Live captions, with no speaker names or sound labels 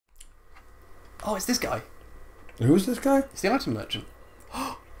Oh, it's this guy. Who's this guy? It's the item merchant.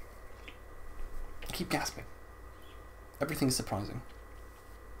 I keep gasping. Everything's surprising.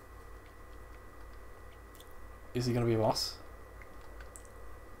 Is he going to be a boss?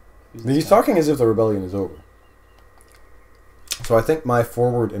 He's talking as if the rebellion is over. So I think my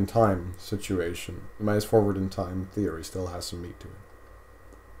forward in time situation, my forward in time theory still has some meat to it.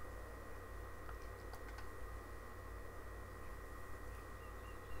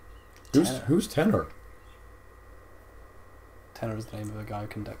 Who's Tenor? Tenor is the name of a guy who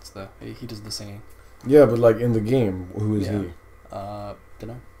conducts the... He does the singing. Yeah, but like in the game, who is he?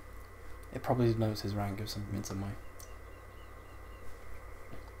 Dunno. It probably knows his rank in some way.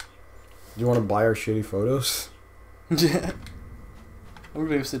 Do you want to buy our shitty photos? Yeah. I'm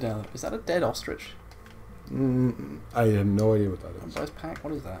going to sit down. Is that a dead ostrich? I have no idea what that is. Size pack?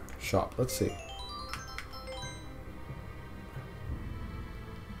 What is that? Shop. Let's see.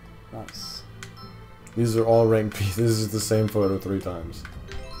 Nice. These are all ranked pieces. This is the same photo 3 times.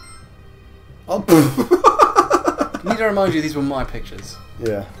 Oh. I need to remind you, these were my pictures.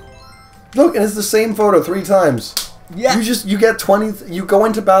 Yeah. Look, and it's the same photo 3 times. Yeah. You get 20. You go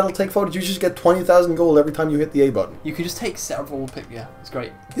into battle, take photos. You just get 20,000 gold every time you hit the A button. You can just take several pictures. Yeah, it's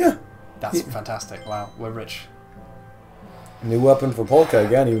great. Yeah. That's fantastic. Wow, we're rich. New weapon for Polka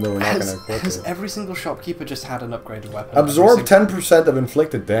again, even though we're not going to equip Has it. every single shopkeeper just had an upgraded weapon? Absorb 10% of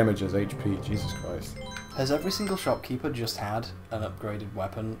inflicted damage as HP. Jesus Christ. Has every single shopkeeper just had an upgraded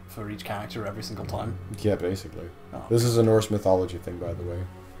weapon for each character every single time? Yeah, basically. Oh. This is a Norse mythology thing, by the way.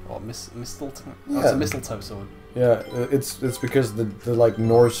 What, mistletoe? Yeah. Oh, it's a mistletoe sword. Yeah, it's because the like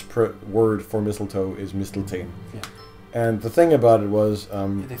Norse word for mistletoe is misteltein. Yeah. And the thing about it was,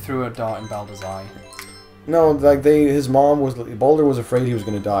 They threw a dart in Baldur's eye. no, like his mom was Baldur was afraid he was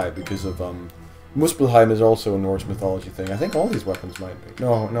going to die because of Muspelheim is also a Norse mythology thing. I think all these weapons might be.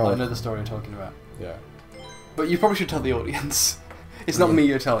 No. I know the story you're talking about. Yeah. But you probably should tell the audience. It's not me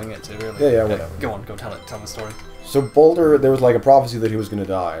you're telling it to, really. Yeah, Okay, whatever. Go on, tell the story. So Baldur, there was like a prophecy that he was going to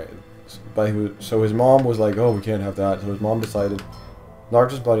die. So his mom was like, oh, we can't have that. So his mom decided,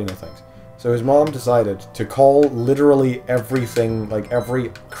 Larg's body, no thanks. So his mom decided to call literally everything, like every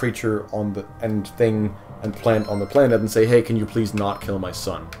creature on the and thing and plant on the planet and say, hey, can you please not kill my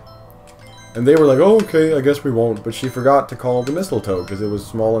son? And they were like, oh, okay, I guess we won't. But she forgot to call the mistletoe because it was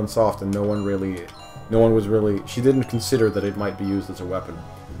small and soft and no one was really, she didn't consider that it might be used as a weapon.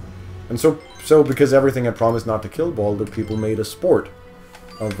 And so because everything had promised not to kill Baldur, people made a sport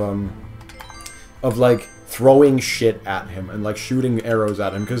of like throwing shit at him and like shooting arrows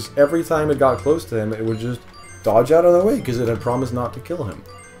at him, because every time it got close to him, it would just dodge out of the way because it had promised not to kill him.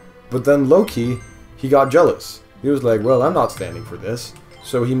 But then Loki, he got jealous. He was like, well, I'm not standing for this.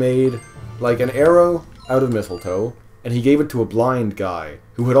 So he made like an arrow out of mistletoe, and he gave it to a blind guy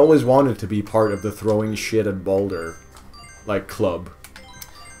who had always wanted to be part of the throwing shit at Baldur, like, club.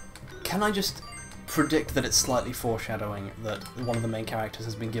 Can I just predict that it's slightly foreshadowing that one of the main characters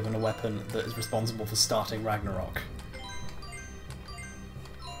has been given a weapon that is responsible for starting Ragnarok?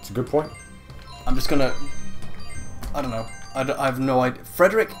 It's a good point. I'm just gonna... I don't know. I have no idea.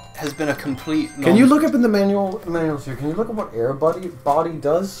 Frederick has been a complete... Can you look up in the manuals here? Can you look at what air body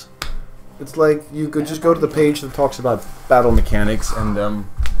does? It's like you could just go to the page that talks about battle mechanics and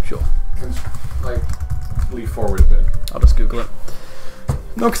Sure. like lead forward a bit. I'll just Google it.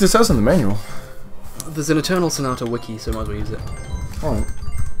 No, because it says in the manual. There's an Eternal Sonata wiki, so might as well use it. Oh.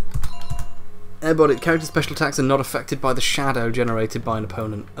 Airbody, character special attacks are not affected by the shadow generated by an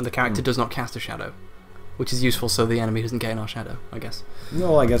opponent, and the character does not cast a shadow, which is useful so the enemy doesn't gain our shadow, I guess.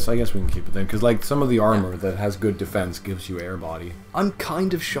 No, I guess we can keep it then, because like some of the armor that has good defense gives you air body. I'm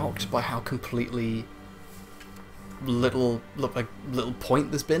kind of shocked by how completely little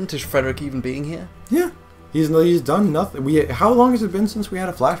point there's been to Frederick even being here. Yeah, he's done nothing. How long has it been since we had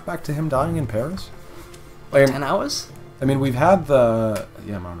a flashback to him dying in Paris? Like 10 hours? I mean, we've had the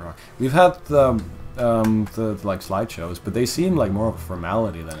we've had the like slideshows, but they seem like more of a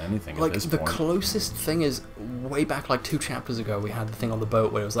formality than anything like at this the point. closest thing is way back like 2 chapters ago we had the thing on the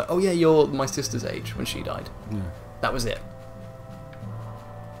boat where it was like, oh yeah, you're my sister's age when she died. Yeah. That was it.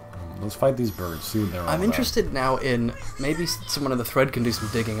 Let's fight these birds, see what they're all I'm about. interested now in, maybe someone in the thread can do some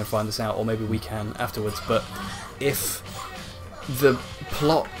digging and find this out, or maybe we can afterwards, but if the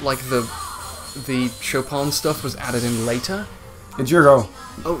plot, like the Chopin stuff was added in later. It's your go.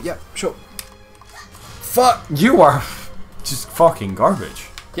 Oh yeah, sure. Fuck! You are just fucking garbage.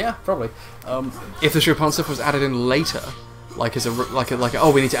 Yeah, probably. If the Chopin stuff was added in later, like as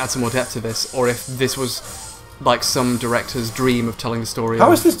oh, we need to add some more depth to this, or if this was like some director's dream of telling the story.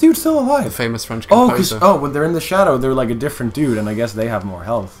 How is this dude still The alive? famous French Oh, composer. when they're in the shadow, they're like a different dude, and I guess they have more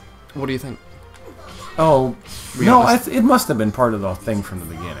health. What do you think? Oh, Be no, honest. it must have been part of the thing from the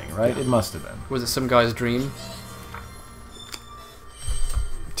beginning, right? Yeah. It must have been. Was it some guy's dream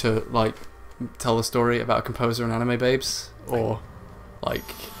to, like, tell a story about a composer and anime babes? Or, like...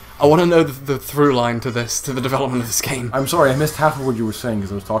 I want to know the through line to this, to the development of this game. I'm sorry, I missed half of what you were saying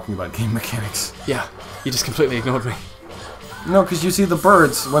because I was talking about game mechanics. Yeah, you just completely ignored me. No, because you see the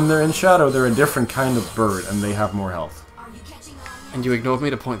birds, when they're in shadow, they're a different kind of bird, and they have more health. And you ignored me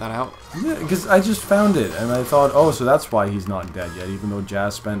to point that out? Yeah, because I just found it, and I thought, oh, so that's why he's not dead yet, even though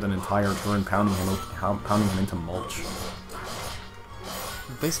Jazz spent an entire turn pounding him into mulch.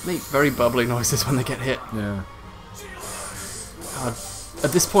 They make very bubbly noises when they get hit. Yeah. God.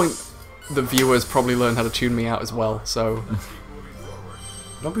 At this point, the viewers probably learned how to tune me out as well, so...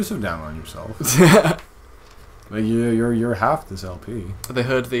 Don't be so down on yourself. Like, you're half this LP. They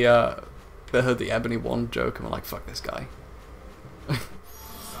heard the Ebony One joke and were like, fuck this guy.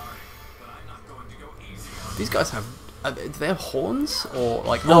 These guys have... do they have horns? Or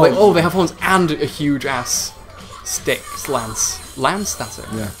like... No. They have horns and a huge ass stick. Lance. Lance? That's it.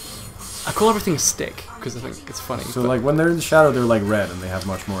 Yeah. I call everything a stick, because I think it's funny. So, but... like, when they're in the shadow, they're, like, red, and they have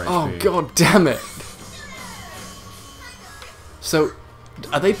much more HP. Oh, god damn it! So,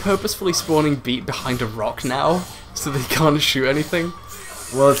 are they purposefully spawning beat behind a rock now? So they can't shoot anything?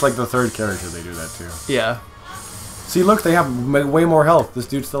 Well, it's like the third character they do that to. Yeah. See, look, they have way more health. This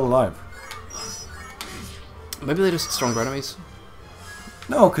dude's still alive. Maybe they're just stronger enemies.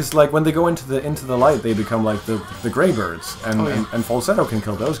 No, because like when they go into the light, they become like the gray birds, and, Oh, yeah. and Falsetto can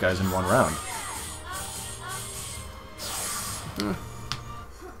kill those guys in one round.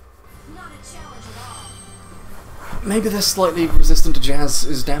 Maybe they're slightly resistant to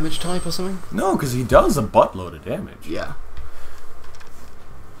Jazz's damage type or something? No, because he does a buttload of damage. Yeah.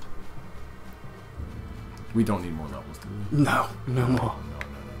 We don't need more levels, do we? No, no more. No.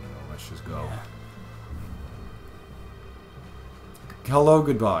 Let's just go. Hello,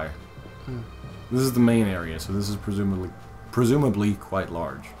 goodbye. This is the main area, so this is presumably quite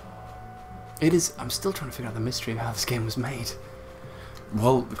large. It is. I'm still trying to figure out the mystery of how this game was made.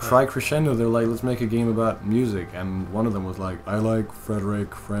 Well, try Crescendo, they're like, let's make a game about music, and one of them was like, I like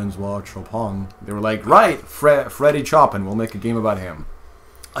Frédéric Francois Chopin. They were like, right, Freddie Chopin, we'll make a game about him.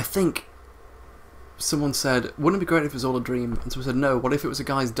 I think someone said, wouldn't it be great if it was all a dream? And someone said, no, what if it was a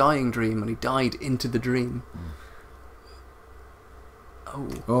guy's dying dream and he died into the dream?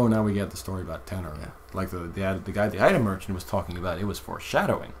 Oh, now we get the story about Tenor. Yeah. Like the guy, the item merchant was talking about, it was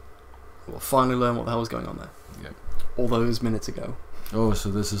foreshadowing. We'll finally learn what the hell was going on there. Yeah. All those minutes ago. Oh, so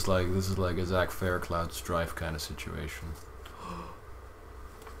this is like a Zach Faircloud Strife kind of situation.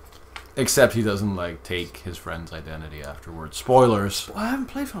 Except he doesn't like take his friend's identity afterwards. Spoilers. Well, I haven't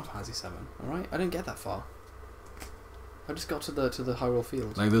played Final Fantasy 7. All right, I didn't get that far. I just got to the Hyrule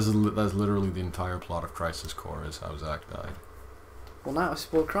Field. Like that's literally the entire plot of Crisis Core is how Zach died. Well, now I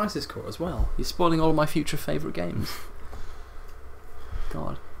spoiled Crisis Core as well. You're spoiling all of my future favourite games.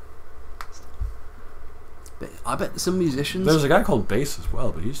 God. But I bet some musicians... There's a guy called Bass as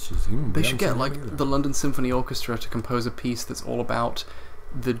well, but he's just... They should get, like, the London Symphony Orchestra to compose a piece that's all about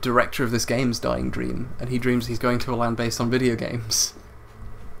the director of this game's dying dream, and he dreams he's going to a land based on video games.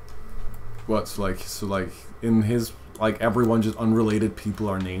 What's like... So, like, in his... Like, everyone just unrelated people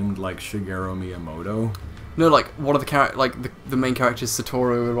are named, like, Shigeru Miyamoto. No, like, one of the like the main character is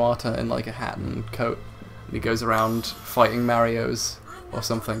Satoru Iwata in, like, a hat and coat, and he goes around fighting Marios or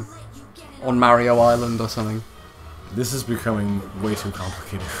something. On Mario Island or something. This is becoming way too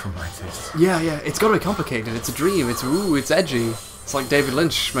complicated for my taste. Yeah, it's got to be complicated. It's a dream. It's edgy. It's like David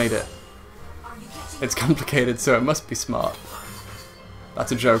Lynch made it. It's complicated, so it must be smart.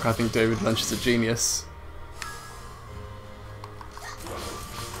 That's a joke. I think David Lynch is a genius.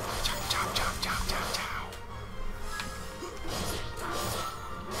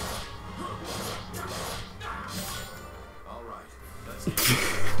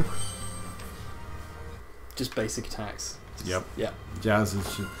 Just basic attacks. Yep. Yeah. Jazz is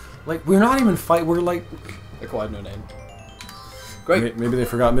just... Like, we're not even fight. We're like... Acquired no name. Great. Maybe they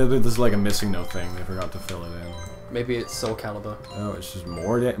forgot. Maybe this is like a missing no thing. They forgot to fill it in. Maybe it's Soul Calibur. Oh, it's just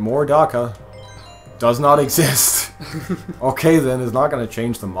more DACA. Does not exist. Okay, then. It's not going to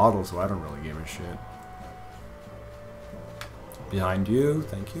change the model, so I don't really give a shit. Behind you.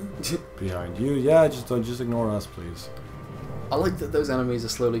 Thank you. Behind you. Yeah, just ignore us, please. I like that those enemies are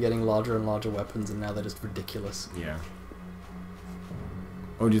slowly getting larger and larger weapons, and now they're just ridiculous. Yeah.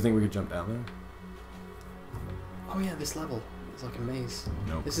 Oh, do you think we could jump down there? Oh yeah, this level. It's like a maze.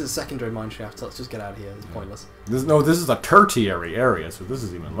 Nope. This is a secondary mine shaft, so let's just get out of here. It's pointless. This is a tertiary area, so this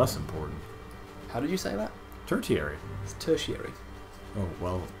is even less important. How did you say that? Tertiary. It's tertiary. Oh,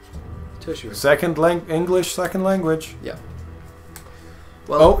 well. Tertiary. English second language. Yeah.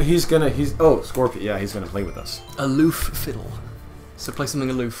 Well, Oh, Scorpion. Yeah, he's gonna play with us. aloof fiddle. So play something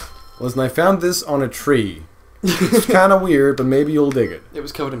aloof. Listen, I found this on a tree. It's kind of weird, but maybe you'll dig it. It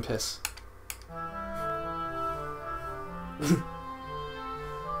was covered in piss.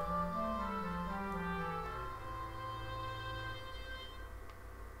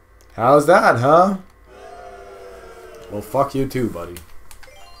 How's that, huh? Well, fuck you too, buddy.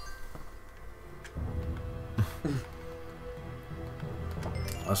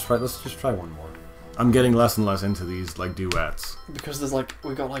 Let's just try one more. I'm getting less and less into these, like, duets. Because there's like,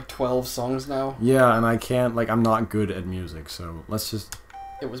 we've got like 12 songs now. Yeah, and I can't, like, I'm not good at music, so let's just...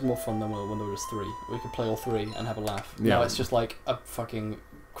 It was more fun than when there was 3. We could play all 3 and have a laugh. Yeah. Now it's just like a fucking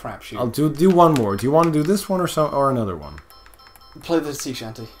crapshoot. I'll do one more. Do you want to do this one or another one? Play the sea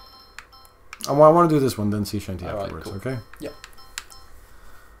shanty. I want to do this one, then sea shanty Alright, afterwards, cool. okay? Yeah.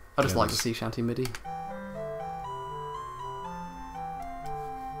 I just Yeah, like the this- sea shanty MIDI.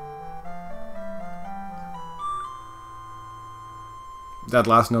 That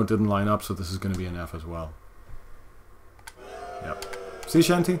last note didn't line up, so this is going to be an F as well. Yep. Sea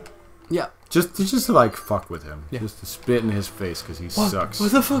shanty? Yeah. Just to, like, fuck with him. Yeah. Just to spit in his face, because he sucks.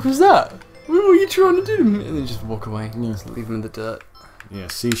 What the fuck was that? What were you trying to do? And then just walk away. Yeah. Just leave him in the dirt. Yeah,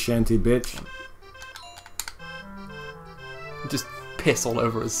 sea shanty, bitch. Just piss all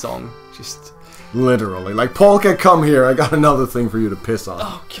over his song. Just... Literally. Like, Polka, come here. I got another thing for you to piss on.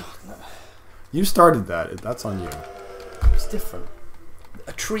 Oh, God. No. You started that. That's on you. It's different.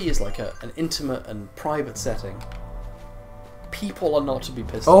 A tree is like an intimate and private setting. People are not to be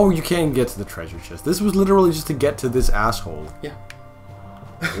pissed Oh, you can't get to the treasure chest. This was literally just to get to this asshole. Yeah.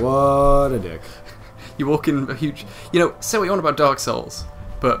 What a dick. You walk in a huge... You know, say what you want about Dark Souls,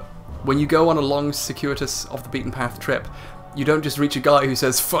 but when you go on a long, circuitous, off-the-beaten-path trip, you don't just reach a guy who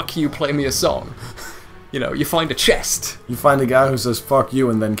says, fuck you, play me a song. You know, you find a chest. You find a guy who says fuck you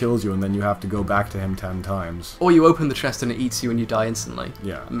and then kills you, and then you have to go back to him 10 times. Or you open the chest and it eats you and you die instantly.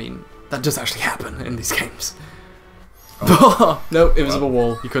 Yeah. I mean, that does actually happen in these games. Oh. No, invisible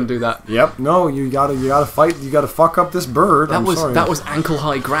wall. You couldn't do that. Yep. No, you gotta fight. You gotta fuck up this bird. That sorry. was ankle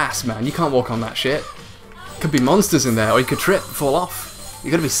high grass, man. You can't walk on that shit. Could be monsters in there, or you could trip, fall off.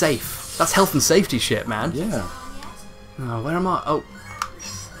 You gotta be safe. That's health and safety shit, man. Yeah. Oh, where am I? Oh,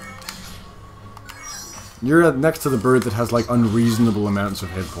 You're next to the bird that has like unreasonable amounts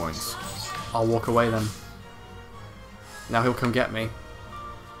of hit points. I'll walk away then. Now he'll come get me.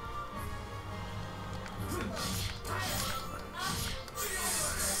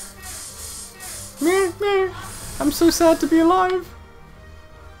 Meh, meh. I'm so sad to be alive.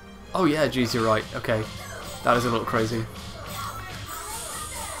 Oh yeah, geez, you're right. Okay, that is a little crazy.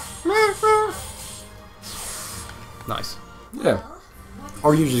 Meh, meh. Nice. Yeah.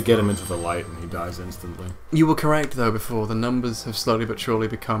 Or you just get him into the light and he dies instantly. You were correct though before. The numbers have slowly but surely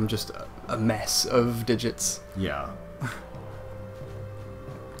become just a mess of digits. Yeah.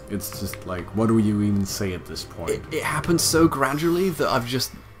 It's just like, what do you even say at this point? It happened so gradually that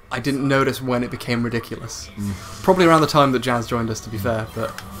I didn't notice when it became ridiculous. Probably around the time that Jazz joined us, to be fair, but...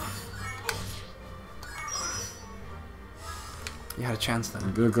 You had a chance then.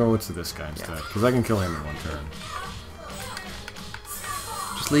 I'm gonna go to this guy instead, because I can kill him in one turn.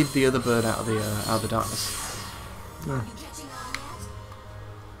 Just leave the other bird out of the darkness. Yeah.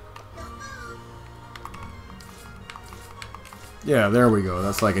 Yeah, there we go.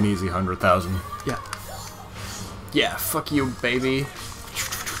 That's like an easy 100,000. Yeah. Yeah, fuck you, baby.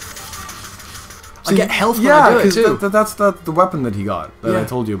 I get health when I do it, too. That's the weapon that he got, that I Yeah.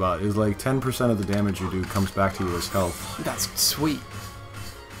 told you about, is like 10% of the damage you do comes back to you as health. That's sweet.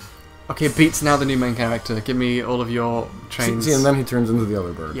 Okay, Beat's now the new main character. Give me all of your trains. See, and then he turns into the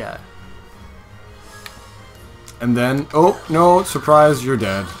other bird. Yeah. And then, oh, no, surprise, you're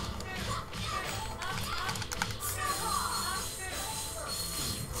dead.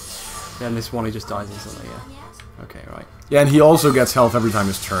 Then this one he just dies instantly, yeah. Okay, right. Yeah, and he also gets health every time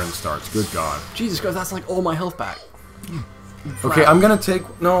his turn starts. Good God. Jesus Christ, that's like all my health back. Okay, I'm gonna take...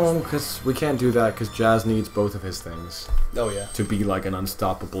 No, because we can't do that, because Jazz needs both of his things Oh yeah. to be like an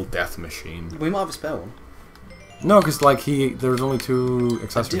unstoppable death machine. We might have a spare one. No, because like there's only 2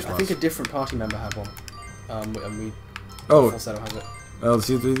 accessories I think a different party member had one. And we... Oh, Falsetto has it. well,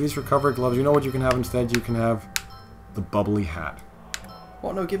 see, these recovery gloves, you know what you can have instead? You can have the bubbly hat.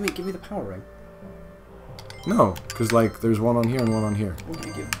 What? No, give me the power ring. No, because like there's one on here and one on here. What can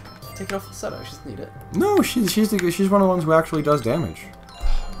you give? Take it off Falsetto, she doesn't need it. No, she's one of the ones who actually does damage.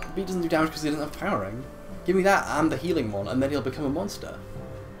 Beat doesn't do damage because he doesn't have power ring. Give me that and the healing one, and then he'll become a monster.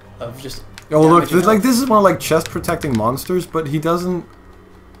 Of just Oh look, damaging like health. this is more like chest protecting monsters, but he doesn't.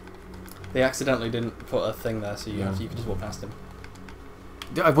 They accidentally didn't put a thing there, so you can just walk past him.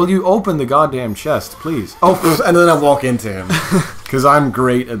 Yeah, will you open the goddamn chest, please? Oh, and then I walk into him. Because I'm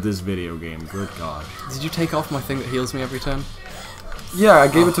great at this video game. Good God. Did you take off my thing that heals me every turn? Yeah, I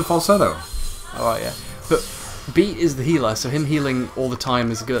gave it to Falsetto. Alright, yeah. But Beat is the healer, so him healing all the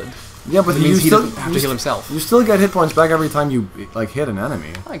time is good. Yeah, but It means he still doesn't have to heal himself. You still get hit points back every time you like hit an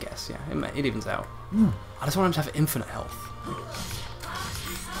enemy. I guess, yeah. It evens out. I just want him to have infinite health.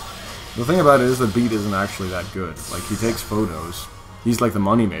 The thing about it is that Beat isn't actually that good. Like, he takes photos. He's like the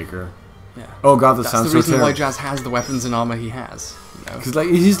moneymaker. Yeah. Oh god, that That's sounds the so reason terrible. why Jazz has the weapons and armor he has. You know? Because like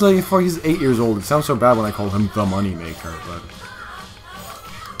he's 8 years old. It sounds so bad when I call him the moneymaker, but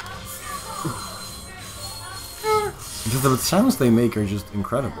the sounds they make are just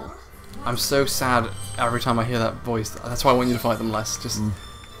incredible. I'm so sad every time I hear that voice. That's why I want you to fight them less. Just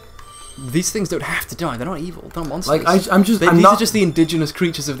these things don't have to die. They're not evil. They're not monsters. Like these are just the indigenous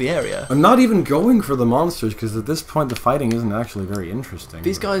creatures of the area. I'm not even going for the monsters because at this point the fighting isn't actually very interesting.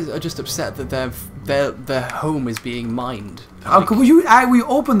 These guys are just upset that their home is being mined. How could we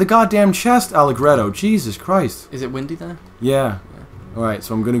open the goddamn chest, Allegretto? Jesus Christ. Is it windy there? Yeah. Alright,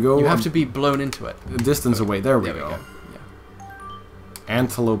 so I'm gonna go You have to be blown into it. a distance away. There we go. Yeah.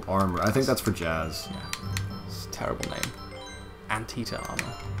 Antelope armor. I think that's for Jazz. Yeah. It's a terrible name. Antita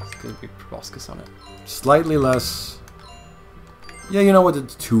armor. It's gonna be proboscis on it. Slightly less. Yeah, you know what?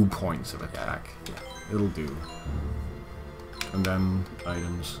 It's 2 points of attack. Yeah. It'll do. And then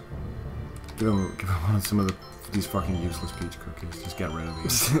items. Give him one of some of these fucking useless peach cookies. Just get rid of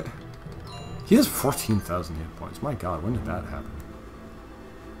these. He has 14,000 hit points. My god, when did that happen?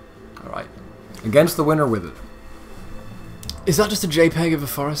 Alright. Against the winner with it. Is that just a JPEG of a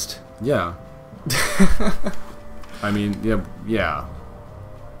forest? Yeah. I mean, yeah.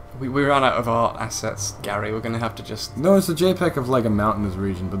 We ran out of our assets, Gary. We're gonna have to just... No, it's a JPEG of like a mountainous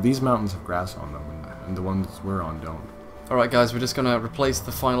region, but these mountains have grass on them, and the ones we're on don't. Alright guys, we're just gonna replace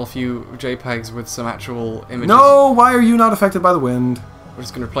the final few JPEGs with some actual images. No! Why are you not affected by the wind? We're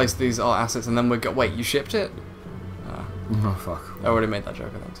just gonna replace these art assets and then we'll go... Wait, you shipped it? Oh, fuck. I already made that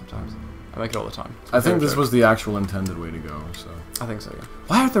joke, I think, sometimes. I make it all the time. I think this was the actual intended way to go, so... I think so, yeah.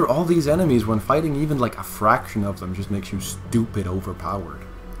 Why are there all these enemies when fighting even like a fraction of them just makes you stupid overpowered?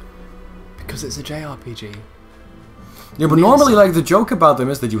 Because it's a JRPG. Yeah, but normally like the joke about them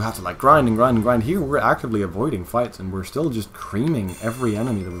is that you have to like grind and grind and grind. Here we're actively avoiding fights and we're still just creaming every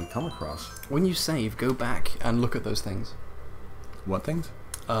enemy that we come across. When you save, go back and look at those things. What things?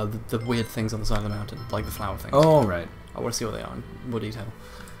 The weird things on the side of the mountain, like the flower things. Oh, right. I want to see what they are in more detail.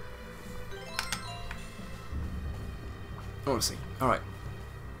 I want to see. Alright.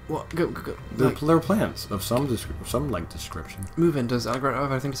 What? Go. They're plants of some description. Move in. Does Allegretto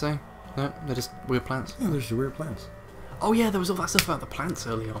have anything to say? No? They're just weird plants? Yeah, there's weird plants. Oh yeah, there was all that stuff about the plants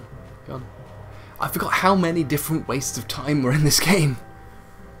early on. God. I forgot how many different wastes of time were in this game.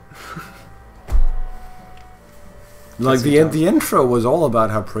 Like the intro was all about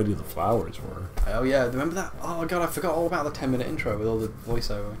how pretty the flowers were. Oh yeah, remember that? Oh god, I forgot all about the 10-minute intro with all the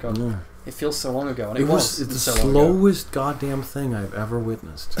voiceover. God, Yeah. it feels so long ago, and It was the so long ago. slowest goddamn thing I've ever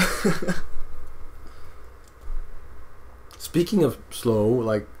witnessed. Speaking of slow,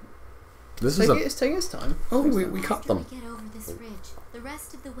 like this is It's taking its time. Oh, we caught them. Get over this ridge. The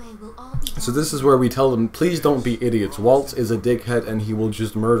rest of the way will all be So this is where we tell them, please don't be idiots. Waltz is a dickhead and he will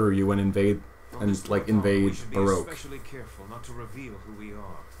just murder you and invade Baroque. Especially careful not to reveal who we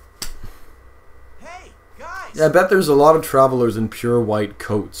are. Hey, guys! Yeah, I bet there's a lot of travelers in pure white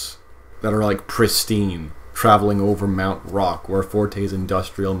coats that are like pristine, traveling over Mount Rock where Forte's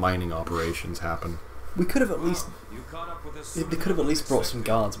industrial mining operations happen. We could have at least... You caught up with us. They could have at least brought some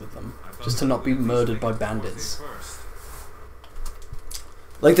guards with them, just to not be murdered by bandits.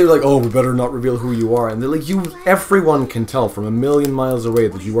 Like they're like, oh, we better not reveal who you are, and they're like, everyone can tell from a million miles away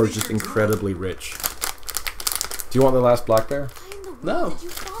that you are just incredibly rich. Do you want the last black bear? No.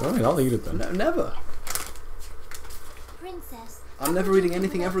 Alright, I'll eat it then. No, never. Princess, I'm never eating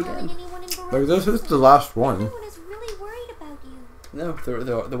anything ever again. Like, this is the last one. Everyone is really worried about you. No,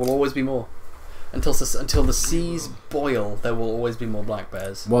 there will always be more. Until the seas boil, there will always be more black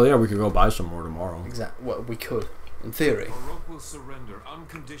bears. Well, yeah, we could go buy some more tomorrow. Exactly. Well, we could, in theory. Baroque will surrender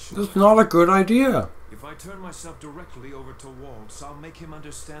unconditionally. That's not a good idea. If I turn myself directly over to Waltz, I'll make him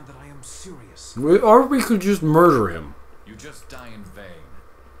understand that I am serious. Or we could just murder him. You just die in vain.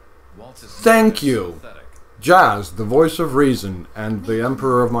 Waltz is Thank you. pathetic. Jazz, the voice of reason, and the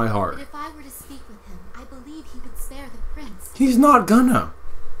emperor of my But heart. if I were to speak with him, I believe he would spare the prince. He's not gonna.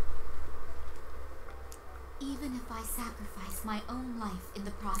 Even if I sacrifice my own life in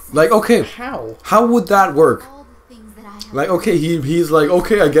the process. Like, okay, How? how would that work? All the things that I have Like, okay, he's like,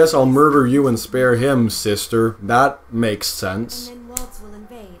 okay, I guess I'll murder you and spare him, sister. That makes sense. And then Waltz will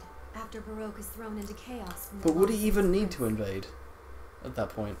invade after Baroque is thrown into chaos. From the But would he loss of even his need to prince. invade at that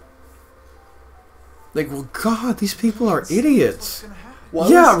point? Like, well, God, these people are idiots. Why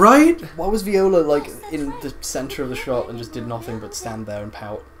Yeah, was, right? Why was Viola like in the center of the shot and just did nothing but stand there and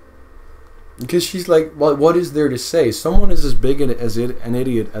pout? Because she's like, well, what is there to say? Someone is as big an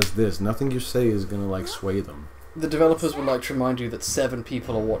idiot as this. Nothing you say is gonna like sway them. The developers would like to remind you that 7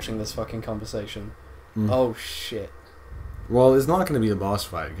 people are watching this fucking conversation. Oh shit. Well, it's not gonna be a boss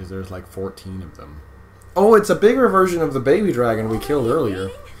fight because there's like 14 of them. Oh, it's a bigger version of the baby dragon we killed earlier.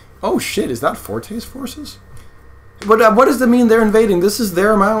 Oh shit, is that Forte's forces? But what does that mean they're invading? This is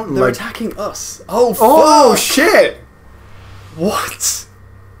their mountain. They're like, attacking us. Oh fuck! oh shit! What?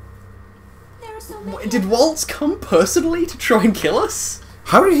 There are so many. Did Waltz come personally to try and kill us?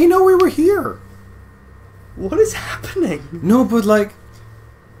 How did he know we were here? What is happening? No, but like,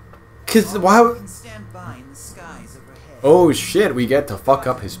 cause why? Can stand by in the skies overhead. Oh shit, we get to fuck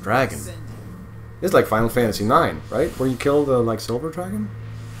up his dragon. It's like Final Fantasy IX, right? Where you kill the like silver dragon.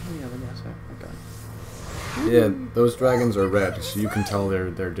 Oh yeah, then yes, okay. Yeah, those dragons are red, so you can tell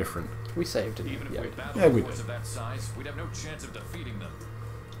they're different. We saved it. Even if Yeah. we battled Yeah, we force did. of that size, we'd have no chance of defeating them.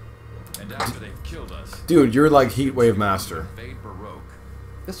 And after they've killed us, Dude, you're like Heatwave Master. invade Baroque.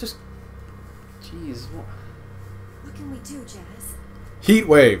 Let's just. Jeez. What can we do, Jazz?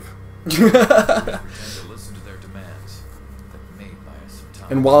 Heatwave. We pretend to listen to their demands, that may buy us some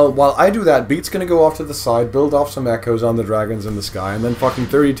time. And while I do that, Beat's gonna go off to the side, build off some echoes on the dragons in the sky, and then fucking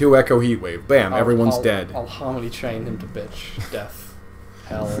 32 echo Heatwave. Bam, everyone's dead. I'll harmony chain him to bitch. Death.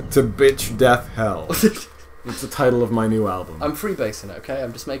 Hell. To bitch death hell. It's the title of my new album. I'm freebasing it, okay?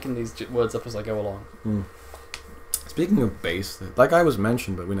 I'm just making these words up as I go along. Speaking of bass, that guy was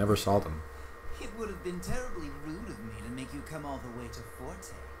mentioned, but we never saw them. It would have been terribly rude of me to make you come all the way to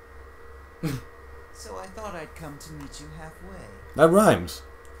Forte. So I thought I'd come to meet you halfway. That rhymes.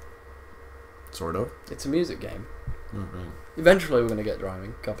 Sort of. It's a music game. Oh, right. Eventually we're going to get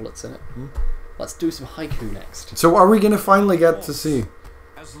rhyming couplets in it. Let's do some haiku next. So are we gonna finally get to see?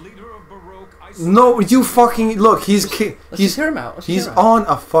 As leader of Baroque, I No, you fucking look. He's Let's he's just hear him out. Let's he's hear him out. on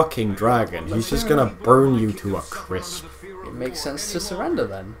a fucking dragon. He's just gonna burn you to a crisp. It makes sense to surrender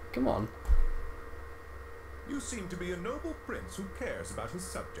then. Come on. You seem to be a noble prince who cares about his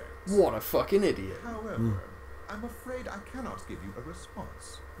subjects. What a fucking idiot. However, I'm afraid I cannot give you a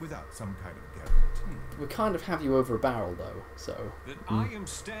response without some kind of guarantee. We kind of have you over a barrel though, so. That I am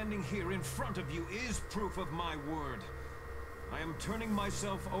standing here in front of you is proof of my word. I am turning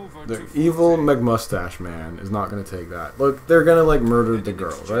myself over The to evil Forte. McMustache man is not gonna take that. Look, they're gonna like murder And the in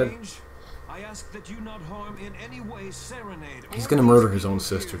girl, right? exchange, I ask that you not harm in any way Serenade. He's or gonna these murder his people own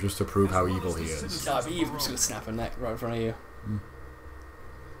sister here, just to prove as how well evil as he the is. citizens I'd of be even just Baroque. gonna snap a neck right in front of you.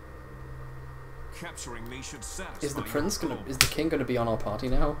 Capturing me should satisfy Is the your prince goal. is the king gonna be on our party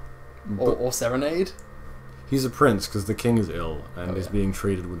now? Or Serenade? He's a prince because the king is ill and Oh, is yeah. being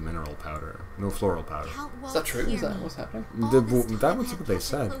treated with mineral powder, no floral powder. Count Is that Waltz true? hear Is that me. what's happening? All The- this that time was had what they kept a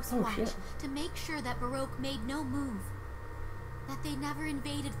said. close Oh, watch shit. to make sure that Baroque made no move. That they never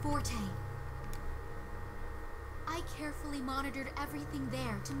invaded Forte. I carefully monitored everything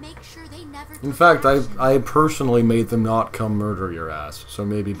there to make sure they never In took fact, action. I personally made them not come murder your ass, so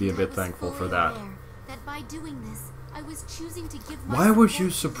maybe be a And I bit was thankful for fully that. aware that by doing this, I was choosing to give Why my would you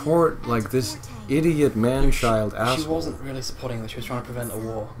to support and like this Forte. idiot man-child asshole? She wasn't really supporting that. She was trying to prevent a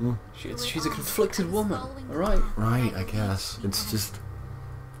war. She's a Were conflicted honest, woman. I was following the Alright. path that Right, I believed guess. to be It's best. just...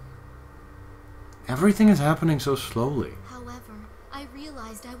 Everything is happening so slowly. However, I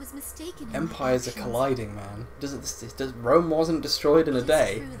realized I was mistaken in my Empires are actions. colliding, man. Rome wasn't destroyed in a It is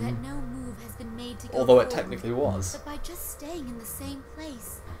day, true that no move has been made to go although it forward, technically was. But by just staying in the same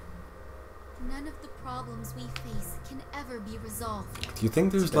place, none of the problems we face can ever be resolved. Do you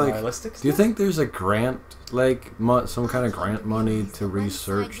think there's It's a bit like... nihilistic Do you stuff? think there's a grant, like, some kind of grant money to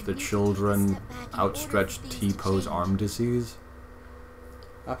research the children outstretched T-pose arm disease?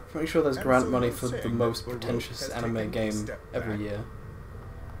 I'm pretty sure there's And grant so money you're for the saying most that Baroque pretentious has anime taken a game step every back? year.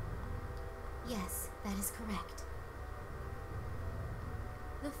 Yes, that is correct.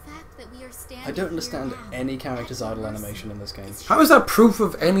 The fact that we are standing I don't understand here now, any character's at idle your mercy, animation in this game. is How is that proof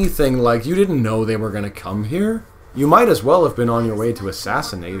of anything? Like, you didn't know they were gonna come here? You might as well have been on your way to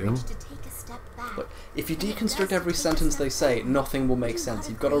assassinate him. To take a step back. Look, if you deconstruct every sentence they say, nothing will make sense.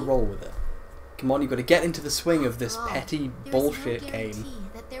 You've got to roll with it. Come on, you've got to get into the swing of this After all, petty there is bullshit no game. guarantee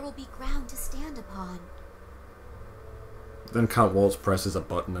that there will be ground to stand upon. Then Count Waltz presses a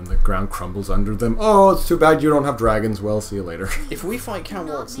button and the ground crumbles under them. Oh, it's too bad you don't have dragons. Well, see you later. If we fight Count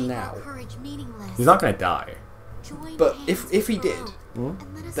Do not Waltz make our now, courage meaningless. He's not gonna die. Join but hands if he to did, Hmm? grow,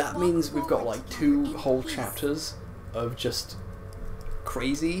 and let us that walk means we've got forward like together 2 in whole peace. chapters of just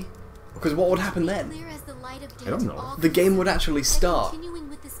crazy. Because what would happen then? Clear as the light of day I don't to know. all The game would concerned actually that start. Continuing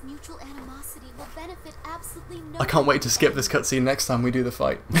with this mutual animosity will benefit absolutely no I can't wait to one. skip this cutscene next time we do the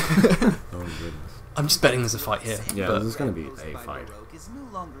fight. Oh goodness. I'm just betting there's a fight here. Yeah, but this is gonna be Caused a by fight. Baroque is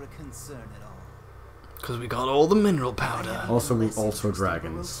no longer a concern at all. because we got all the mineral powder. Also, Less also interested in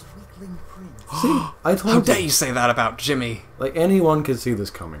dragons. Baroque's weakling prince. See, I told How you. dare you say that about Jimmy? Like anyone could see this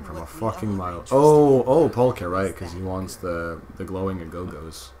coming from a fucking mile. Oh, Polka, right? Because he wants the glowing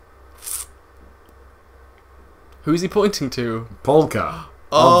Agogos. Who's he pointing to? Polka,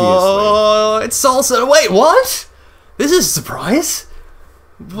 obviously. Oh, it's salsa. Wait, what? This is a surprise.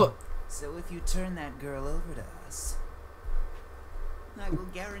 What? So if you turn that girl over to us, I will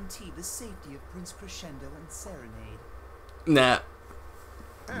guarantee the safety of Prince Crescendo and Serenade. Nah.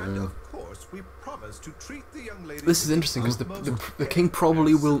 And of course, we promise to treat the young lady. This is with interesting because utmost the king care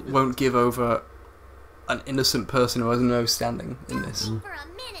probably and won't give over an innocent person who has no standing in this. For a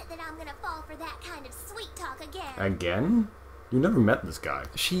minute that I'm gonna fall for that kind of sweet talk again. Again? You never met this guy.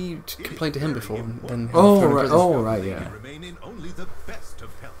 She complained to him before, and then Oh, thrown in right. prison. Oh, right. Yeah. Remain in only the best of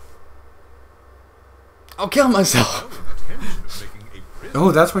health. I'll kill myself. No intention of making a prisoner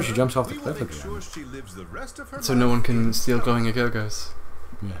Oh, that's why of she her. jumps off the We will cliff make again. sure she lives the rest of her So no life one can in steal style. glowing Agogos.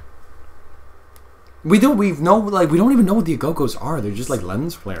 Yeah. We don't even know what the Agogos are. They're just like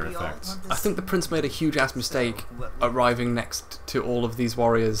lens flare We all effects. want I think the prince made a huge ass mistake arriving next to all of these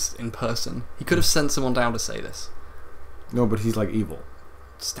warriors in person. He could have sent someone down to say this. No, but he's like evil.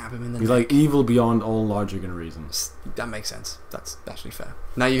 Stab him in the He's neck. like evil beyond all logic and reason. That makes sense. That's actually fair.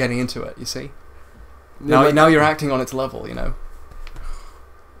 Now you're getting into it, you see? Yeah, Now you're acting on its level, you know?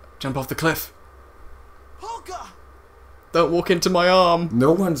 Jump off the cliff. Polka! Don't walk into my arm.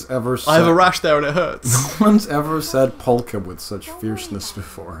 No one's ever said, I have a rash there and it hurts. no one's ever said polka with such Don't worry fierceness about it.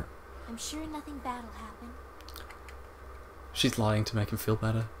 before. I'm sure nothing bad will happen. She's lying to make him feel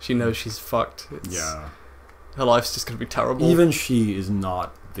better. She knows she's fucked. Yeah. Her life's just gonna be terrible. Even she is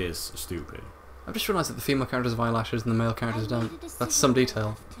not this stupid. I've just realised that the female characters have eyelashes and the male characters I made a don't. decision That's some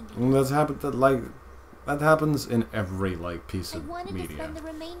detail. to And that happens in every like piece I of wanted to media. spend the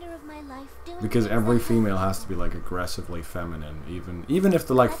remainder of my life doing Because things every I female loved. has to be like aggressively feminine, even if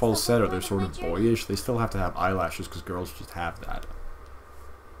they're like That's the whole falsetto, they're point of sort my of journey. boyish. They still have to have eyelashes because girls just have that.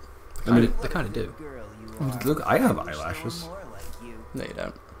 I They mean, kind of do. Girl you are. look, I have wish there were eyelashes. more like you. No, you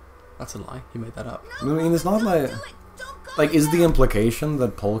don't. That's a lie. You made that up. I mean, it's not like is the implication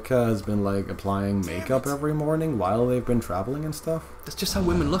that Polka has been like applying makeup every morning while they've been traveling and stuff? That's just how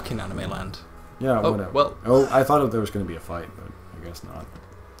women look in anime land. Yeah, Oh, whatever. well. Oh, I thought there was going to be a fight, but I guess not.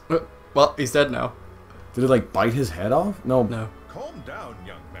 Well, he's dead now. Did it like bite his head off? No. No. Calm down,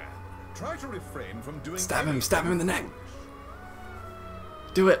 young man. Try to refrain from doing. Stab him anything in the neck. foolish.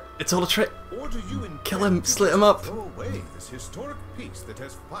 Do it. It's all a trick. Or do you intend Kill him, to slit him up. Throw away this historic piece that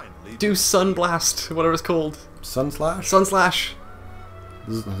has finally Do been Sun Blast, whatever it's called. Sun slash? Sun Slash.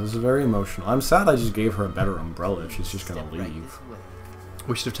 This is very emotional. I'm sad I just gave her a better umbrella if she's just going Step to right leave. this way.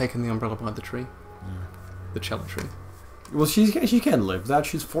 We should have taken the umbrella behind the tree. The cello tree. Well, she can't live that.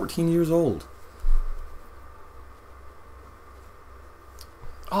 She's 14 years old.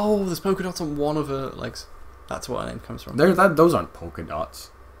 Oh, there's polka dots on one of her legs. That's where her name comes from. Those aren't polka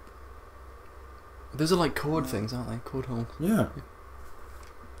dots. Those are like cord things, aren't they? Cord holes. Yeah.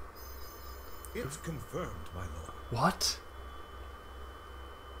 It's confirmed, my lord. What?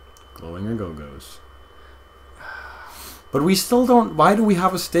 Glowing Agogos. But we still don't... Why do we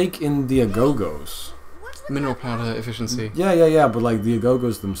have a stake in the Agogos? Mineral powder efficiency. Yeah, but like the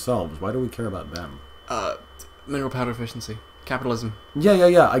Agogos themselves. Why do we care about them? Mineral powder efficiency. Capitalism.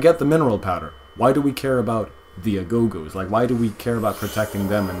 Yeah, I get the mineral powder. Why do we care about the Agogos? Like, why do we care about protecting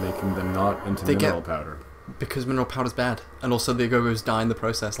them and making them not into They mineral get- powder? Because mineral powder's bad. And also the Agogos die in the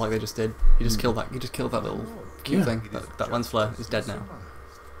process like they just did. You just killed that. You just killed that little cute Yeah. thing. That lens flare is dead now.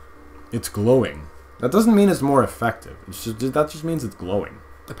 It's glowing. That doesn't mean it's more effective. That just means it's glowing.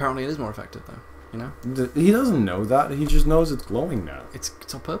 Apparently it is more effective though. You know? He doesn't know that. He just knows it's glowing now. It's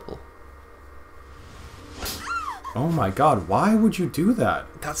all purple. Oh my god, why would you do that?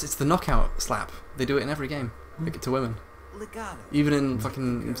 It's the knockout slap. They do it in every game. They get to women. Legato. Even in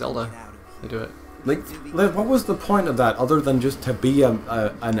fucking Girl, Zelda, get out of they here. do it. Like, what was the point of that other than just to be an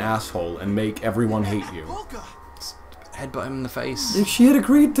asshole and make everyone hate you? Polka! Headbutt him in the face. If she had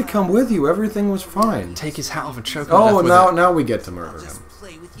agreed to come with you, everything was fine. Take his hat off and choke him to death Oh, with now it. now we get to I'll murder just him.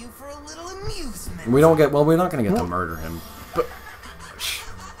 play with you for a little amusement. We don't get. Well, we're not gonna get to murder him. But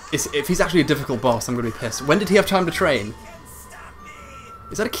if he's actually a difficult boss, I'm gonna be pissed. When did he have time to train?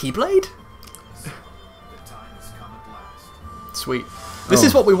 Is that a Keyblade? The time has come at last. Sweet. This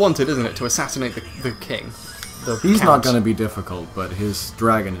is what we wanted, isn't it? To assassinate the king. He's count. not gonna be difficult, but his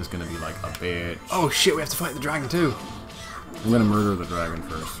dragon is gonna be like a bitch. Oh shit, we have to fight the dragon too. I'm gonna murder the dragon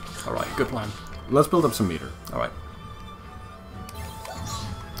first. Alright, good plan. Let's build up some meter. Alright.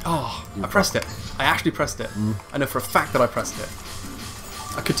 Oh, I pressed it. I actually pressed it. I know for a fact that I pressed it.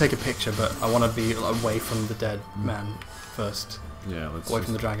 I could take a picture, but I want to be away from the dead man first. Yeah, let's. Away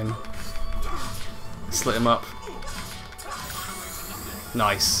from the dragon. Slit him up.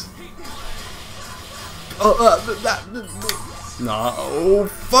 Nice. Oh, nah. Oh,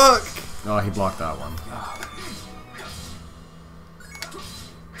 fuck! Oh, he blocked that one.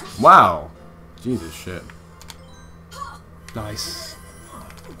 Wow. Jesus shit. Nice.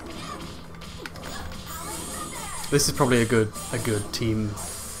 This is probably a good team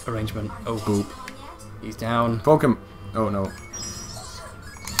arrangement. Oh, Boop. he's down. Poke him. Oh no.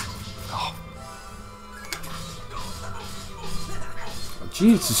 Oh,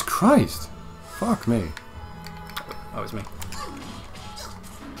 Jesus Christ. Fuck me. that was me.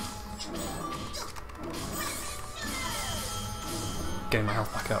 Getting my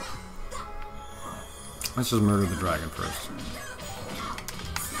health back up. Let's just murder the dragon first.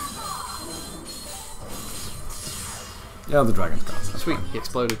 Yeah, the dragon's gone. That's Sweet, fine. he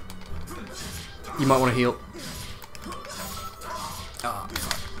exploded. You might want to heal. Ah,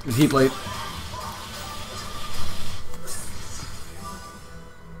 Good heat blade.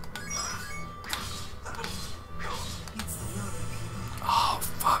 oh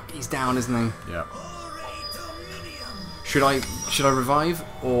fuck, he's down, isn't he? Yeah. Should I revive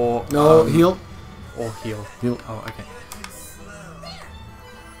or No, heal. or heal? Heal. Oh, okay.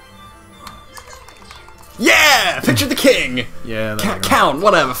 Yeah! Picture the king! Yeah, there we go. Count,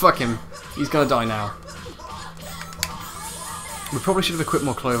 whatever, fuck him. He's gonna die now. We probably should have equipped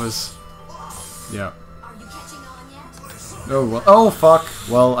more clovers. Yeah. Are you catching on yet? Oh well. Oh fuck.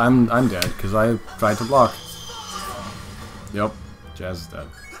 Well, I'm dead because I tried to block. Yep. Jazz is dead.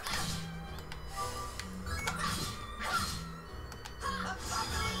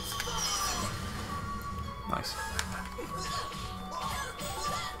 Nice.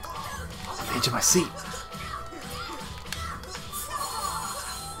 Edge of my seat.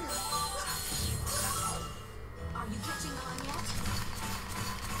 Are you catching on yet?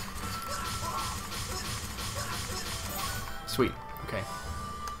 Sweet. Okay.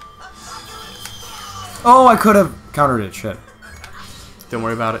 Oh, I could have countered it. Shit. Don't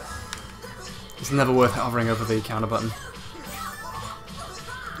worry about it. It's never worth hovering over the counter button.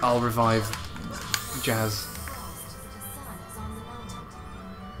 I'll revive Jazz. The sun is on the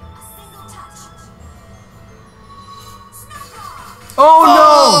mountain. A single touch.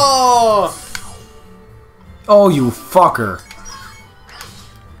 Oh no! Oh, you fucker!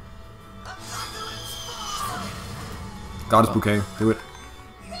 Goddess bouquet. Do it.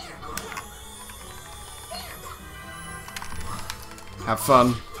 Have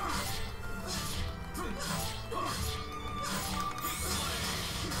fun.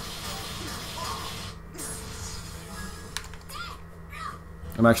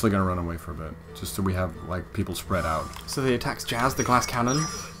 I'm actually gonna run away for a bit, just so we have like people spread out. So he attacks Jazz, the glass cannon.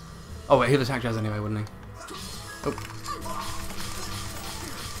 Oh wait, he'll attack Jazz anyway, wouldn't he? Oh,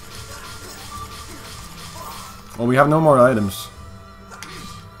 Well, we have no more items.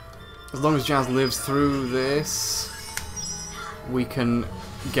 as long as Jazz lives through this, we can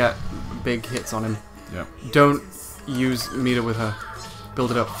get big hits on him. Yeah. Don't use meter with her. Build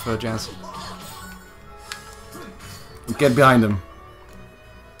it up for Jazz. Get behind him.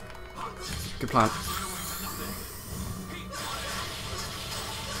 Good plan.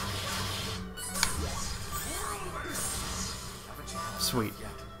 Sweet.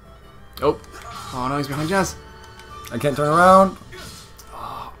 Oh. Oh no, he's behind Jazz. I can't turn around.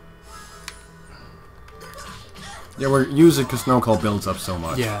 Yeah, we're using because Snow Call builds up so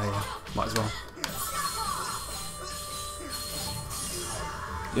much. Yeah, yeah. Might as well.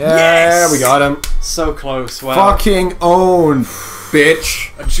 Yeah, Yes! we got him. So close. Wow. Fucking own,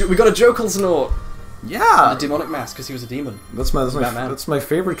 bitch. We got a Jokel's Yeah. a demonic mask because he was a demon. That's Batman. that's my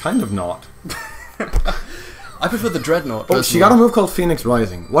favorite kind of knot. I prefer the Dreadnought. Oh, she got a move called Phoenix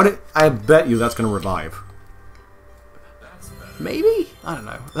Rising. I bet you that's gonna revive. Maybe? I don't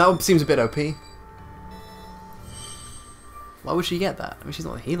know. That one seems a bit OP. Why would she get that? I mean, she's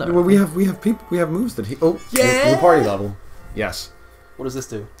not a healer. Well, we have people. We have moves that he. Oh, Yeah! New party level. Yes. What does this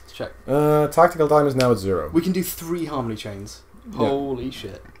do? Let's check. Tactical time is now at 0. We can do 3 harmony chains. Holy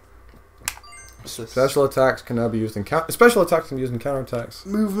shit. Special attacks can now be used in special attacks can be used in counterattacks.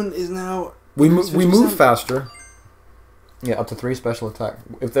 Movement is now... We move faster. Yeah, up to 3 special attack.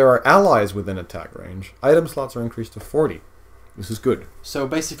 If there are allies within attack range, item slots are increased to 40. This is good. So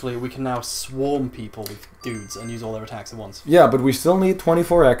basically, we can now swarm people with dudes and use all their attacks at once. Yeah, but we still need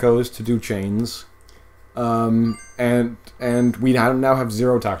 24 echoes to do chains. And we now have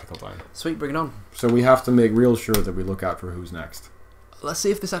 0 tactical time. Sweet, bring it on. So we have to make real sure that we look out for who's next. Let's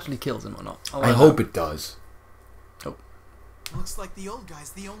see if this actually kills him or not. I hope it does. Oh. Looks like the old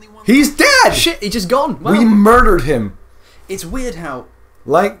guy's the only one. He's dead! Shit, he's just gone. Wow. We murdered him. It's weird how...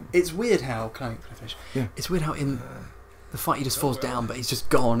 Like... It's weird how... Can I finish? Yeah. It's weird how in the fight he just falls down, but he's just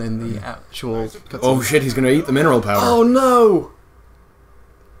gone in the actual... Oh shit, he's gonna eat the mineral powder. Oh no!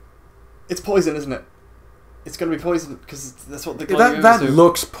 It's poison, isn't it? It's gonna be poison, because that's what the That do.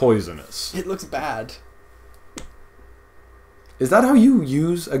 looks poisonous. It looks bad. Is that how you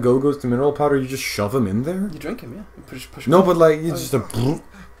use a Go-Go's to mineral powder? You just shove them in there? You drink him, yeah. You push No, him. but like, you just a...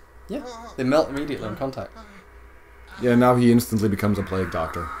 Yeah, they melt immediately on contact. Yeah, now he instantly becomes a plague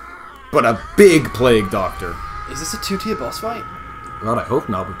doctor. But a big plague doctor. Is this a 2-tier boss fight? God, I hope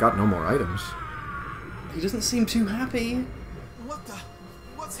not. We've got no more items. He doesn't seem too happy. What the?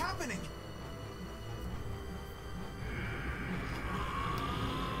 What's happening?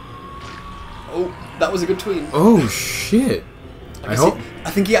 Oh, that was a good tween. Oh, shit. I hope...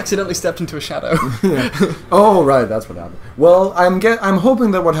 I think he accidentally stepped into a shadow. Oh, right, that's what happened. Well, I'm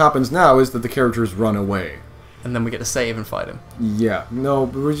hoping that what happens now is that the characters run away. And then we get to save and fight him. Yeah, no,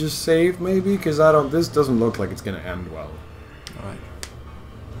 but we just saved maybe because this doesn't look like it's gonna end well. All right.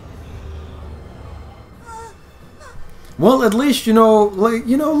 Well, at least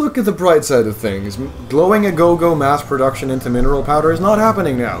look at the bright side of things. Glowing a Go-Go mass production into mineral powder is not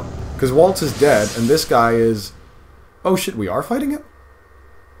happening now because Waltz is dead and this guy is. Oh shit, we are fighting him?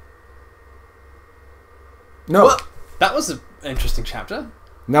 No. Well, that was an interesting chapter.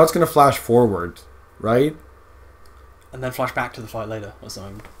 Now it's gonna flash forward, right? And then flash back to the fight later, or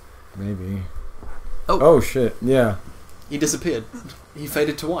something. Maybe. Oh shit, yeah. He disappeared. He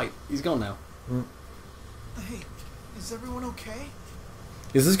faded to white. He's gone now. Hey, is everyone okay?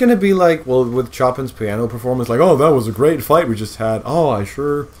 Is this gonna be like, well, with Chopin's piano performance, like, oh, that was a great fight we just had. Oh, I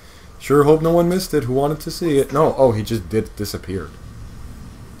sure hope no one missed it who wanted to see it. No, oh, he just disappeared.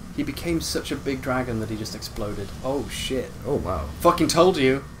 He became such a big dragon that he just exploded. Oh shit. Oh, wow. Fucking told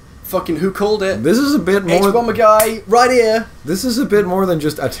you. Fucking who called it? This is a bit more... H-Bomber guy, right here! This is a bit more than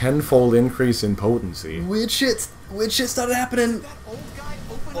just a tenfold increase in potency. Weird shit started happening. That old guy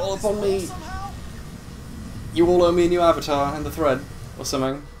opened All up up on this me. hole somehow? You all owe me a new avatar and the thread, or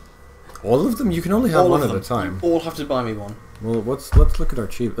something. All of them? You can only have All one of at them. a time. You all have to buy me one. Well, let's look at our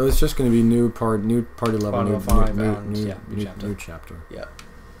cheap... Oh, it's just going to be new party level, Part new of 5 and, yeah, new chapter. new chapter. Yeah.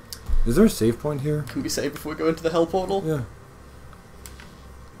 Is there a save point here? Can we save before we go into the hell portal? Yeah.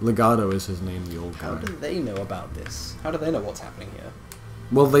 Legato is his name, the old How guy. do they know about this? How do they know what's happening here?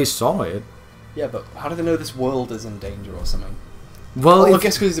 Well, they saw it. Yeah, but how do they know this world is in danger or something? Well, I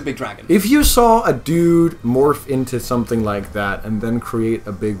guess because he's a big dragon. if you saw a dude morph into something like that and then create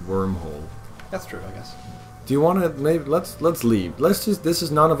a big wormhole, That's true, I guess. do you want to... Maybe let's leave. Let's just... This is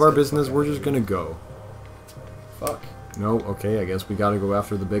none of our business. We're just going to go. Fuck. No, okay, I guess we gotta go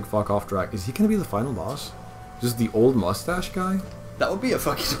after the big fuck-off drag. Is he gonna be the final boss? Just the old mustache guy? That would be a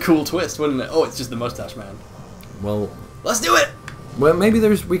fucking cool twist, wouldn't it? Oh, it's just the mustache man. Well, Let's do it! maybe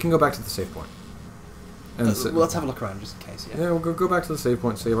we can go back to the save point. And Let's have a look around just in case, yeah. yeah, we'll go back to the save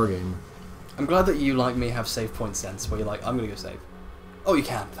point, save our game. I'm glad that you, like me, have save point sense, where you're like, I'm gonna go save. Oh, you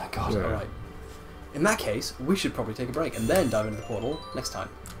can, thank God, Yeah. alright. In that case, we should probably take a break and then dive into the portal next time.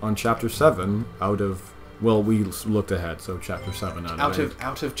 On chapter 7, out of... Well, we looked ahead, so chapter 7 out Out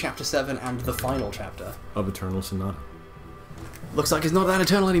of chapter 7 and the final chapter. of Eternal Sonata. Looks like it's not that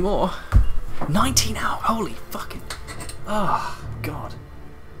eternal anymore. 19 hours, holy fucking... Ah, God.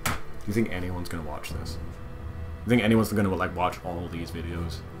 Do you think anyone's gonna watch this? You think anyone's gonna, like, watch all these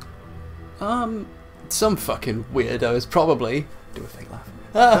videos? Some fucking weirdos, probably. Do a fake laugh.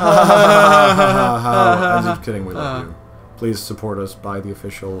 I'm just kidding, we love you. Please support us, buy the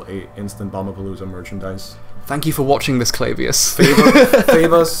official Instant Bombapalooza merchandise. Thank you for watching this, Clavius.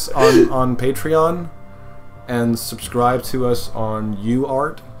 Fave us on Patreon, and subscribe to us on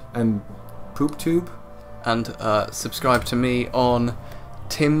UArt and PoopTube. And subscribe to me on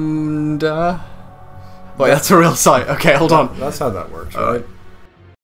Tinder. Wait, that's a real site. Okay, hold on. That's how that works, Alright. right?